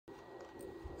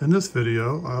In this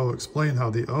video, I will explain how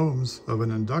the ohms of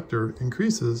an inductor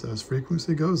increases as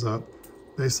frequency goes up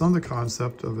based on the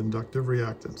concept of inductive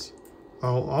reactance.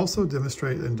 I will also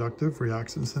demonstrate inductive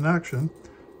reactance in action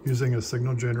using a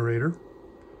signal generator,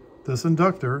 this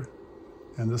inductor,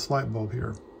 and this light bulb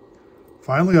here.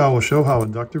 Finally, I will show how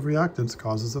inductive reactance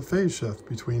causes a phase shift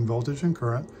between voltage and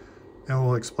current, and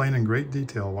will explain in great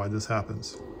detail why this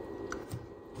happens.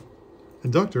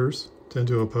 Inductors tend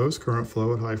to oppose current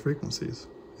flow at high frequencies.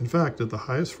 In fact, at the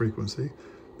highest frequency,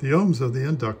 the ohms of the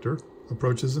inductor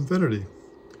approaches infinity.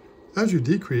 As you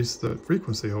decrease the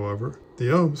frequency, however, the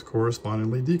ohms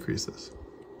correspondingly decreases.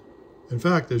 In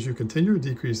fact, as you continue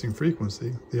decreasing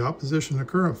frequency, the opposition to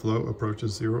current flow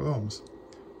approaches 0 ohms.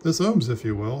 This ohms, if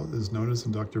you will, is known as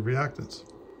inductive reactance.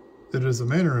 It is the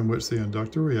manner in which the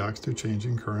inductor reacts to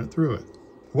changing current through it.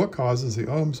 What causes the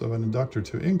ohms of an inductor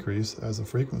to increase as the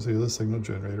frequency of the signal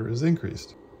generator is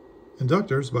increased?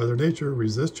 Inductors, by their nature,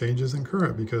 resist changes in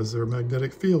current because their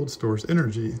magnetic field stores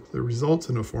energy that results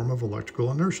in a form of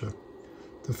electrical inertia.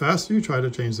 The faster you try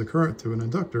to change the current through an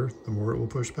inductor, the more it will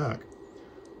push back.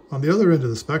 On the other end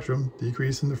of the spectrum,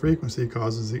 decrease in the frequency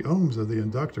causes the ohms of the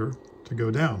inductor to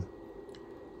go down.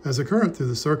 As the current through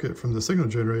the circuit from the signal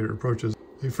generator approaches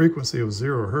a frequency of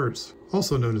 0 hertz,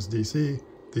 also known as DC,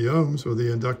 the ohms, or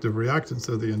the inductive reactance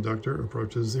of the inductor,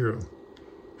 approaches 0.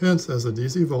 Hence, as a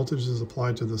DC voltage is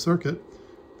applied to the circuit,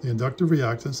 the inductive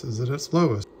reactance is at its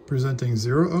lowest, presenting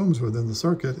 0 ohms within the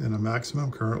circuit and a maximum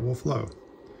current will flow.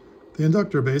 The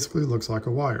inductor basically looks like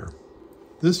a wire.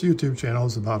 This YouTube channel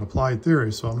is about applied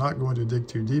theory, so I'm not going to dig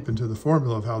too deep into the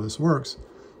formula of how this works,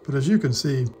 but as you can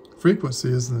see, frequency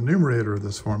is in the numerator of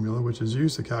this formula, which is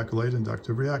used to calculate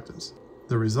inductive reactance.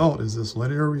 The result is this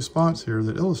linear response here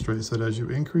that illustrates that as you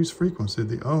increase frequency,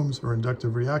 the ohms or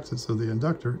inductive reactance of the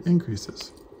inductor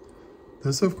increases.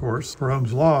 This, of course, per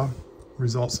Ohm's law,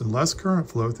 results in less current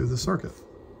flow through the circuit.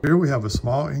 Here we have a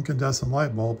small incandescent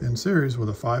light bulb in series with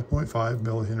a 5.5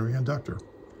 millihenry inductor.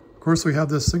 Of course, we have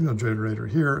this signal generator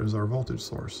here as our voltage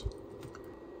source.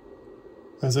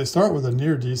 As I start with a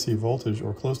near DC voltage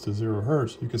or close to 0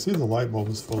 hertz, you can see the light bulb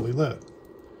is fully lit.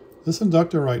 This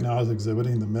inductor right now is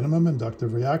exhibiting the minimum inductive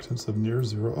reactance of near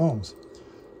 0 ohms,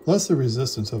 less the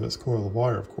resistance of its coil of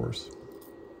wire, of course.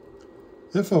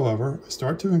 If, however, I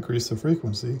start to increase the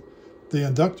frequency, the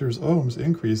inductor's ohms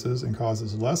increases and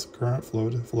causes less current flow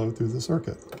to flow through the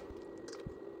circuit.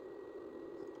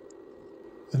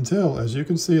 Until, as you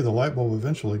can see, the light bulb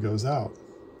eventually goes out,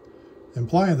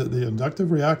 implying that the inductive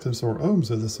reactance or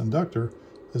ohms of this inductor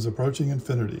is approaching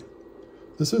infinity.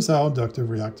 This is how inductive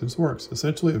reactance works.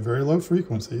 Essentially, at very low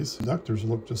frequencies, inductors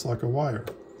look just like a wire,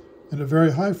 and at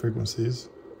very high frequencies,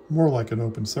 more like an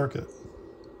open circuit.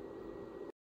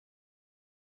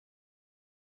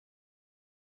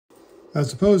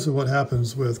 As opposed to what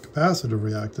happens with capacitive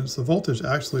reactance, the voltage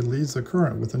actually leads the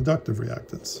current with inductive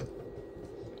reactance.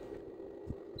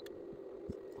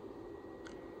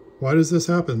 Why does this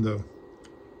happen, though?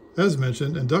 As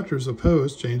mentioned, inductors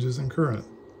oppose changes in current.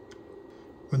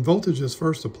 When voltage is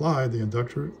first applied, the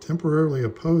inductor temporarily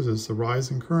opposes the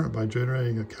rise in current by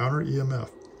generating a counter EMF.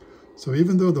 So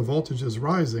even though the voltage is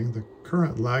rising, the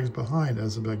current lags behind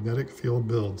as the magnetic field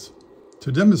builds.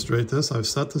 To demonstrate this, I've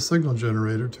set the signal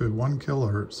generator to 1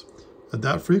 kHz. At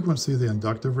that frequency, the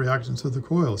inductive reactance of the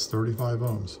coil is 35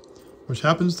 ohms, which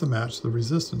happens to match the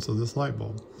resistance of this light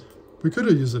bulb. We could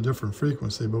have used a different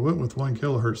frequency, but went with 1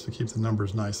 kHz to keep the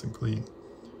numbers nice and clean.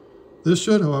 This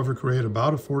should, however, create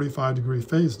about a 45-degree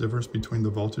phase difference between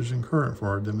the voltage and current for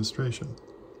our demonstration.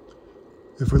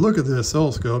 If we look at the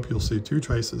oscilloscope, you'll see 2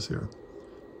 traces here.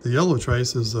 The yellow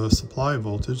trace is the supply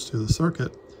voltage to the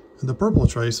circuit, and the purple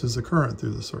trace is the current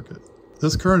through the circuit.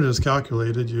 This current is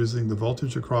calculated using the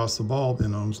voltage across the bulb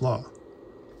in Ohm's law.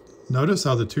 Notice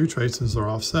how the 2 traces are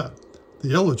offset. The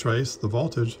yellow trace, the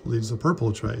voltage, leads the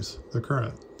purple trace, the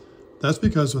current. That's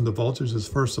because when the voltage is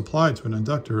first applied to an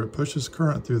inductor, it pushes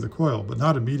current through the coil, but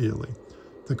not immediately.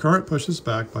 The current pushes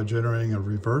back by generating a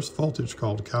reverse voltage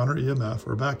called counter EMF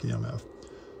or back EMF.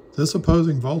 This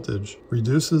opposing voltage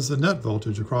reduces the net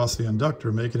voltage across the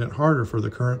inductor, making it harder for the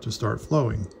current to start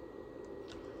flowing.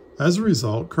 As a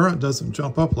result, current doesn't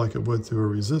jump up like it would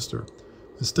through a resistor.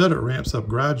 Instead, it ramps up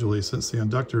gradually since the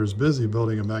inductor is busy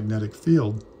building a magnetic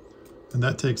field, and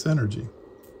that takes energy.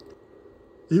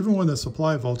 Even when the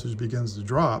supply voltage begins to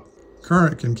drop,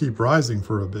 current can keep rising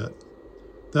for a bit.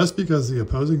 That's because the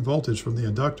opposing voltage from the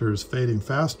inductor is fading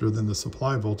faster than the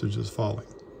supply voltage is falling.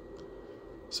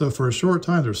 So for a short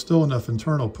time, there's still enough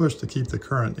internal push to keep the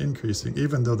current increasing,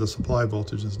 even though the supply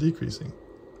voltage is decreasing.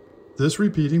 This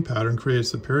repeating pattern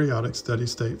creates a periodic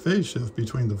steady-state phase shift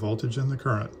between the voltage and the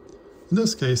current. In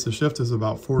this case, the shift is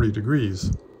about 40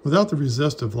 degrees. Without the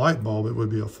resistive light bulb, it would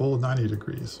be a full 90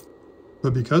 degrees.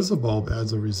 But because the bulb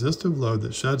adds a resistive load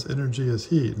that sheds energy as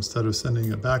heat instead of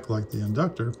sending it back like the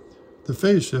inductor, the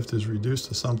phase shift is reduced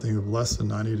to something of less than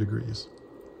 90 degrees.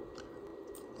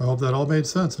 I hope that all made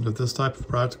sense, and if this type of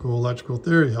practical electrical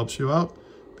theory helps you out,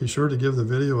 be sure to give the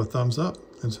video a thumbs up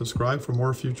and subscribe for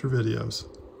more future videos.